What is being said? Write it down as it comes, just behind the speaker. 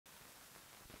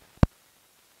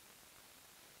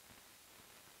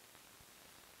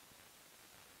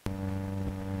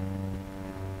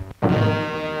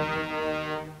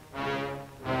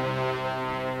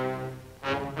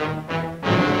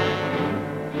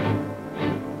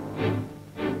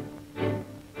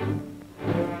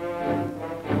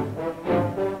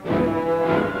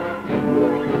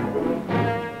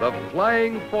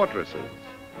Flying Fortresses,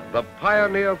 the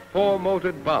pioneer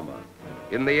four-motored bomber,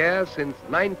 in the air since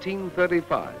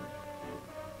 1935.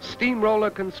 Steamroller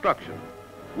construction,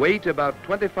 weight about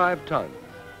 25 tons,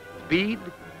 speed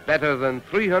better than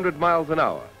 300 miles an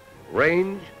hour,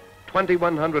 range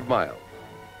 2,100 miles.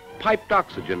 Piped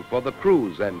oxygen for the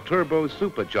crews and turbo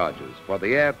superchargers for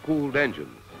the air-cooled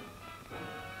engines.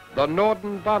 The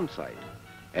Norden bomb sight,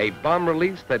 a bomb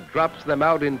release that drops them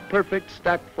out in perfect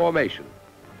stacked formation.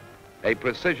 A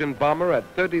precision bomber at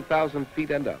 30,000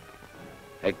 feet and up.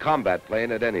 A combat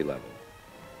plane at any level.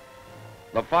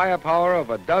 The firepower of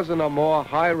a dozen or more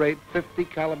high-rate 50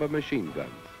 caliber machine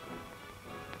guns.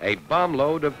 A bomb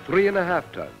load of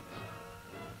 3.5 tons.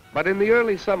 But in the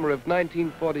early summer of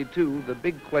 1942, the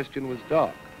big question was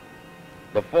dark.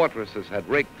 The Fortresses had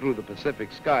raked through the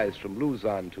Pacific skies from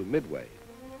Luzon to Midway.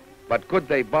 But could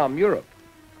they bomb Europe?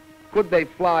 Could they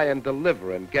fly and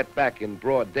deliver and get back in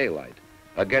broad daylight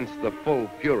against the full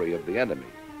fury of the enemy?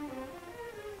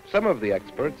 Some of the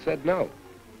experts said no.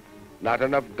 Not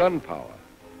enough gunpowder,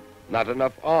 not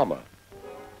enough armor,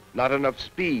 not enough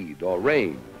speed or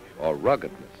range or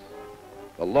ruggedness.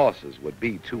 The losses would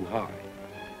be too high.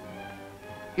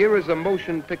 Here is a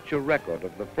motion picture record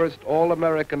of the first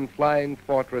all-American Flying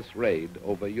Fortress raid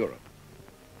over Europe.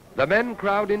 The men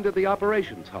crowd into the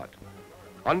operations hut,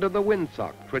 under the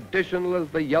windsock, traditional as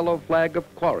the yellow flag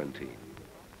of quarantine.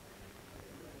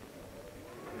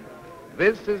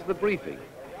 This is the briefing,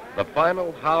 the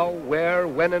final how, where,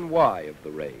 when, and why of the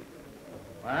raid.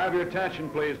 I have your attention,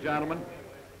 please, gentlemen.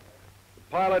 The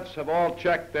pilots have all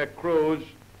checked their crews.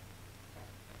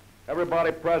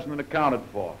 Everybody present and accounted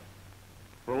for.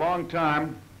 For a long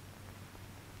time,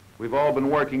 we've all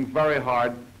been working very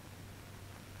hard.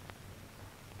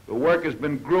 The work has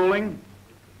been grueling.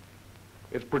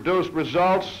 It's produced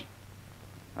results,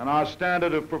 and our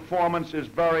standard of performance is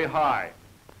very high.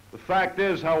 The fact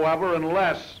is, however,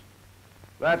 unless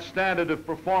that standard of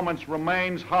performance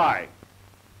remains high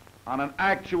on an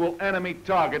actual enemy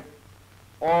target,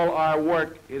 all our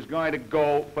work is going to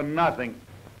go for nothing.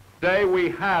 Today we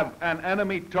have an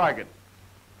enemy target.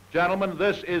 Gentlemen,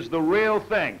 this is the real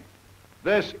thing.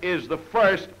 This is the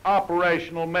first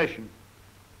operational mission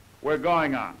we're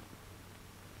going on.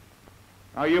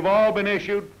 Now, you've all been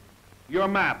issued your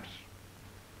maps.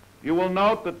 You will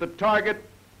note that the target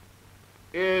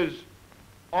is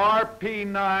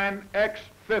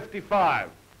RP9X55.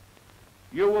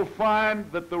 You will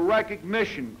find that the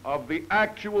recognition of the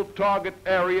actual target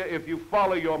area, if you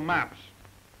follow your maps,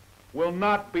 will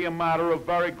not be a matter of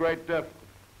very great difficulty.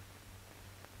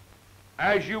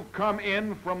 As you come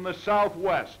in from the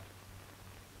southwest,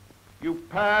 you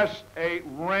pass a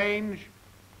range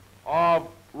of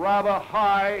rather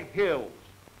high hills,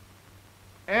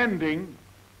 ending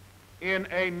in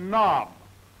a knob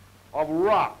of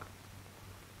rock,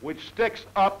 which sticks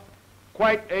up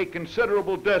quite a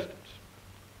considerable distance.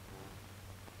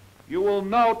 You will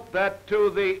note that to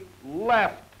the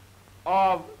left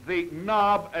of the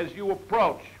knob as you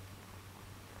approach,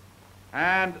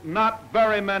 and not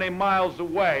very many miles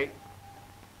away,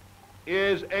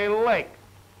 is a lake.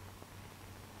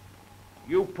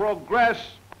 You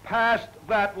progress past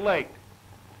that lake,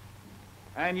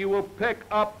 and you will pick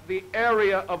up the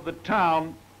area of the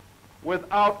town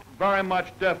without very much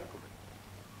difficulty.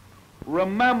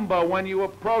 Remember, when you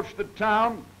approach the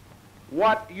town,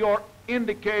 what your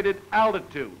indicated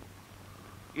altitude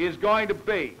is going to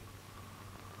be.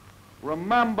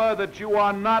 Remember that you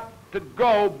are not to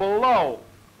go below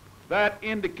that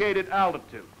indicated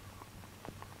altitude.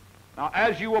 Now,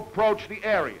 as you approach the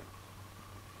area,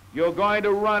 you're going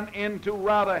to run into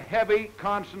rather heavy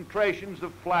concentrations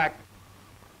of flak.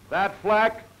 That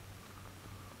flak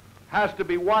has to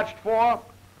be watched for.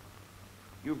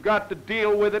 You've got to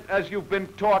deal with it as you've been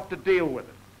taught to deal with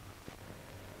it.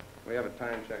 We have a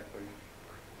time check,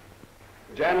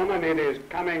 please. Gentlemen, it is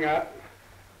coming up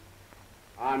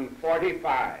on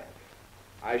 45.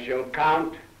 I shall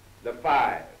count the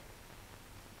 5.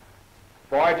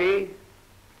 40,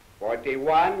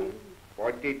 41,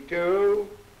 42,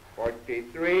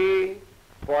 43,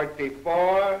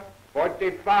 44,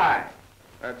 45.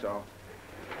 That's all.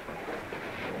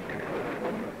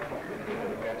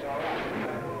 That's all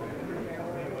right.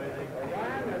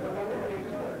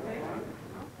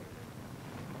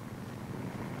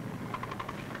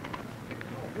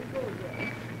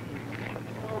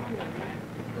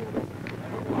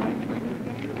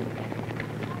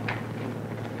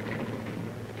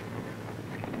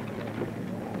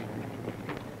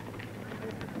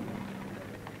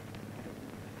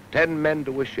 10 men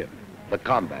to a ship, the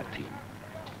combat team.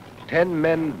 10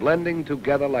 men blending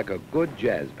together like a good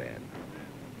jazz band.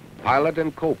 Pilot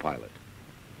and co-pilot,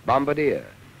 bombardier,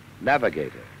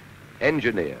 navigator,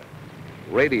 engineer,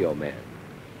 radio man,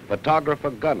 photographer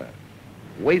gunner,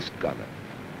 waist gunner,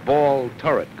 ball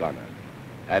turret gunner,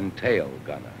 and tail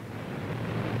gunner.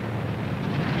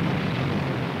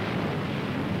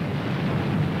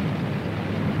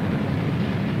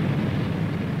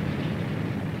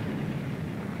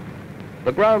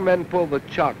 The ground men pull the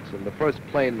chocks and the first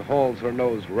plane hauls her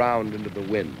nose round into the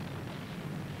wind.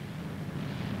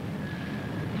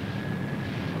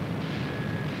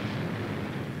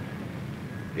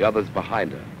 The others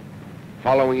behind her,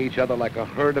 following each other like a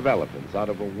herd of elephants out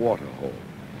of a water hole.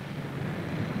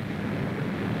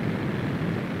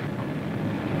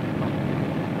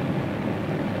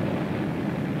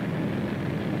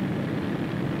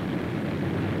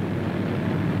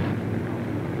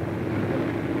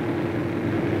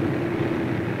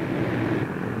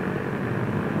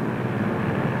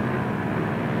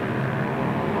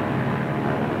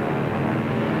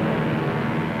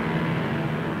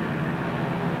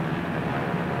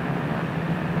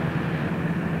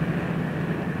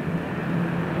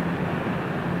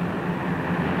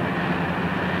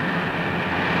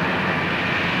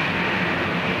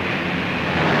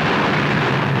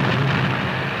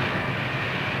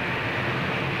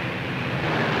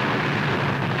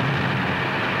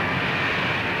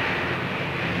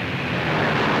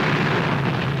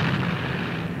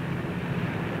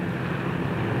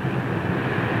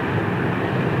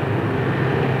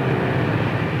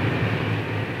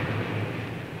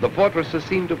 The fortresses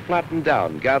seem to flatten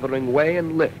down, gathering way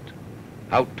and lift,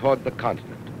 out toward the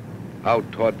continent,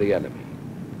 out toward the enemy.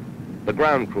 The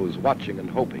ground crews watching and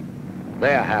hoping.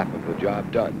 Their half of the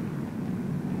job done.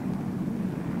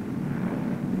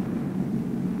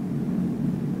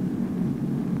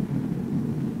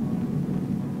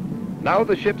 Now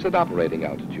the ship's at operating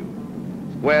altitude,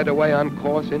 squared away on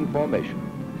course in formation.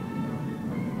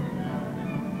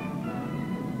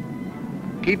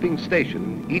 Keeping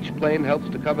station, each plane helps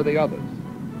to cover the others.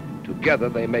 Together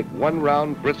they make one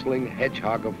round, bristling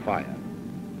hedgehog of fire.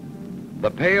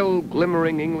 The pale,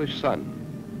 glimmering English sun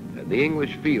and the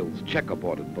English fields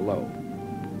checkerboarded below.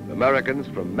 Americans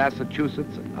from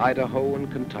Massachusetts and Idaho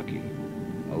and Kentucky,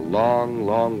 a long,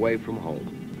 long way from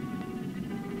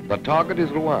home. The target is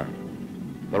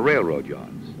Rouen, the railroad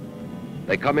yards.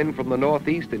 They come in from the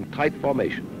northeast in tight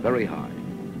formation, very high,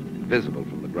 invisible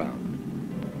from the ground,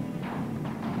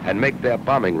 and make their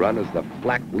bombing run as the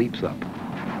flak leaps up.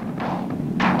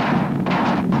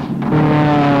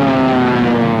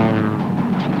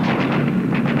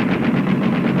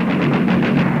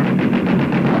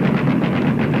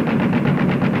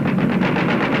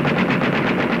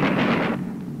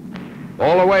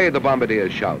 All away, the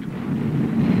bombardiers shout.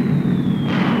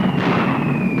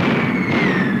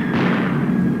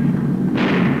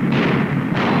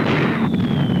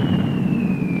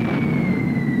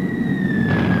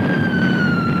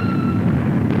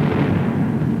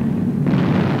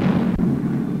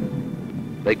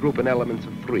 They group in elements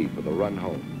of 3 for the run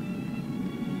home.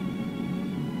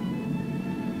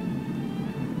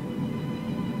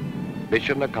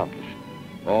 Mission accomplished.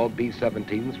 All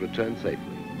B-17s return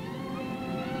safely.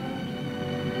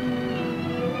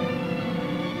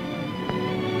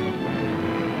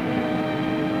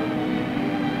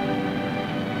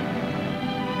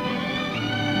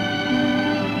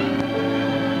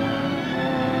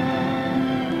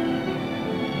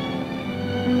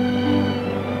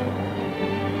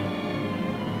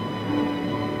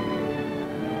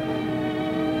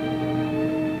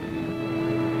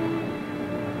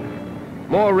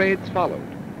 More raids followed.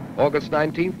 August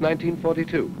 19th,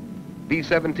 1942.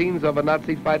 B-17s over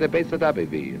Nazi fighter base at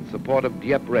Wwii in support of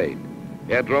Dieppe raid.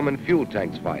 Aerodrome and fuel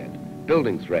tanks fired.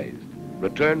 Buildings razed.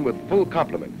 Return with full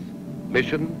complements.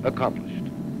 Mission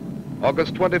accomplished.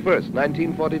 August 21st,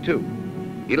 1942.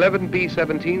 11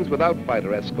 B-17s without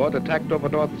fighter escort attacked over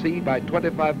North Sea by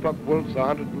 25 Focke-Wulf's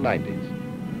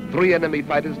 190s. 3 enemy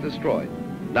fighters destroyed.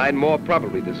 9 more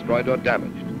probably destroyed or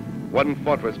damaged. 1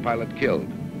 fortress pilot killed.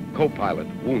 Co-pilot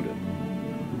wounded.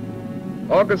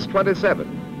 August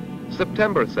 27,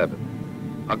 September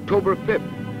 7, October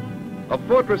 5th. A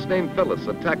fortress named Phyllis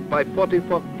attacked by 40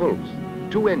 Focke-Wulfs,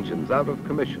 2 engines out of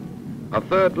commission. A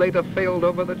 3rd later failed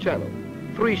over the channel.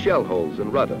 3 shell holes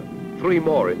in rudder, 3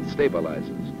 more in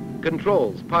stabilizers.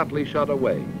 Controls partly shot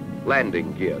away.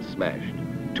 Landing gear smashed.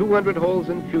 200 holes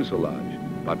in fuselage,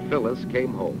 but Phyllis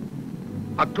came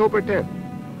home. October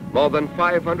 10th, more than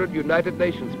 500 United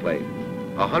Nations planes,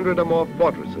 100 or more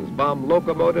fortresses bombed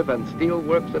locomotive and steel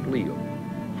works at Lille.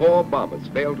 4 bombers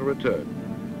failed to return.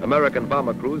 American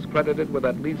bomber crews credited with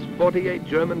at least 48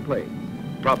 German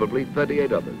planes, probably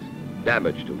 38 others,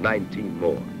 damage to 19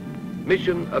 more.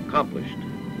 Mission accomplished.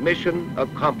 Mission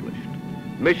accomplished.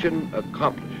 Mission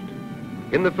accomplished.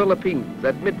 In the Philippines,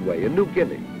 at Midway, in New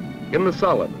Guinea, in the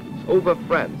Solomons, over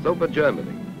France, over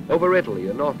Germany, over Italy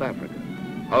and North Africa,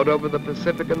 out over the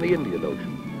Pacific and the Indian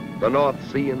Ocean, the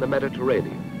North Sea and the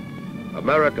Mediterranean.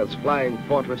 America's flying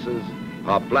fortresses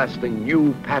are blasting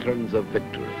new patterns of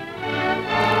victory.